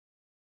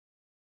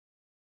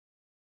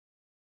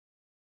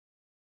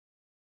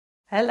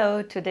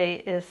Hello, today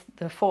is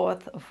the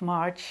 4th of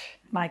March.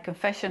 My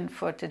confession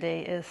for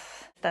today is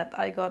that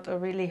I got a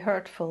really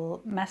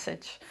hurtful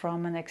message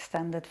from an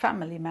extended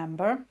family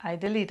member. I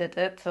deleted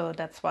it, so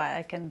that's why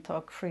I can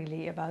talk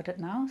freely about it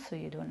now, so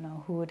you don't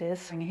know who it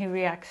is. And he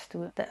reacts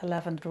to the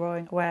 11th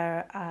drawing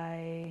where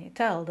I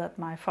tell that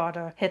my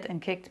father hit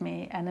and kicked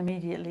me and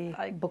immediately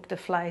I booked a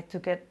flight to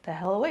get the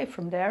hell away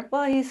from there.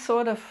 Well, he's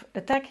sort of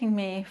attacking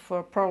me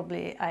for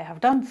probably I have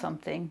done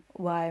something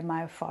why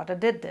my father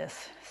did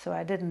this. So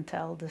I didn't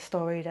tell the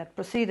story that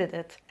preceded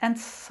it and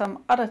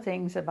some other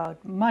things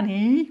about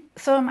money.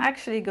 So I'm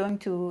actually going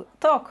to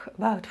talk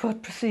about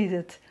what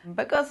preceded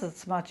because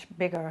it's much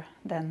bigger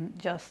than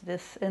just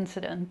this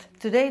incident.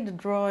 Today the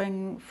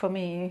drawing for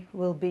me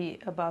will be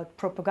about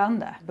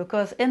propaganda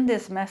because in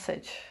this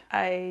message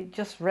I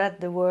just read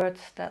the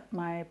words that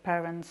my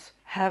parents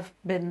have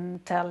been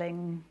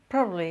telling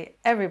probably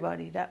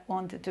everybody that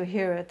wanted to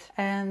hear it.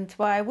 And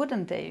why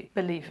wouldn't they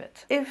believe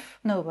it if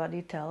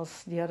nobody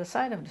tells the other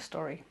side of the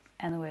story?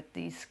 And with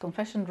these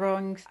confession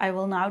drawings, I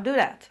will now do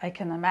that. I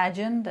can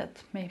imagine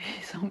that maybe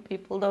some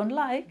people don't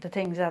like the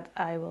things that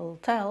I will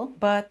tell,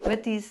 but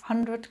with these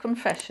 100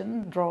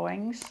 confession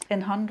drawings in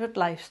 100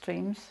 live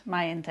streams,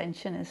 my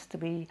intention is to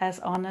be as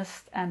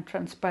honest and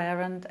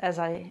transparent as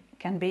I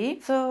can be.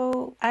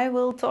 So I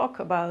will talk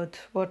about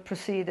what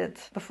preceded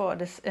before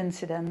this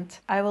incident.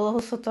 I will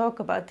also talk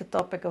about the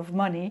topic of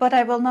money, but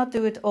I will not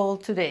do it all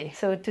today.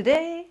 So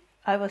today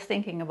I was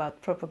thinking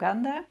about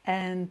propaganda,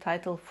 and the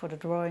title for the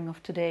drawing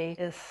of today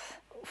is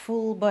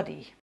Full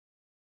Body.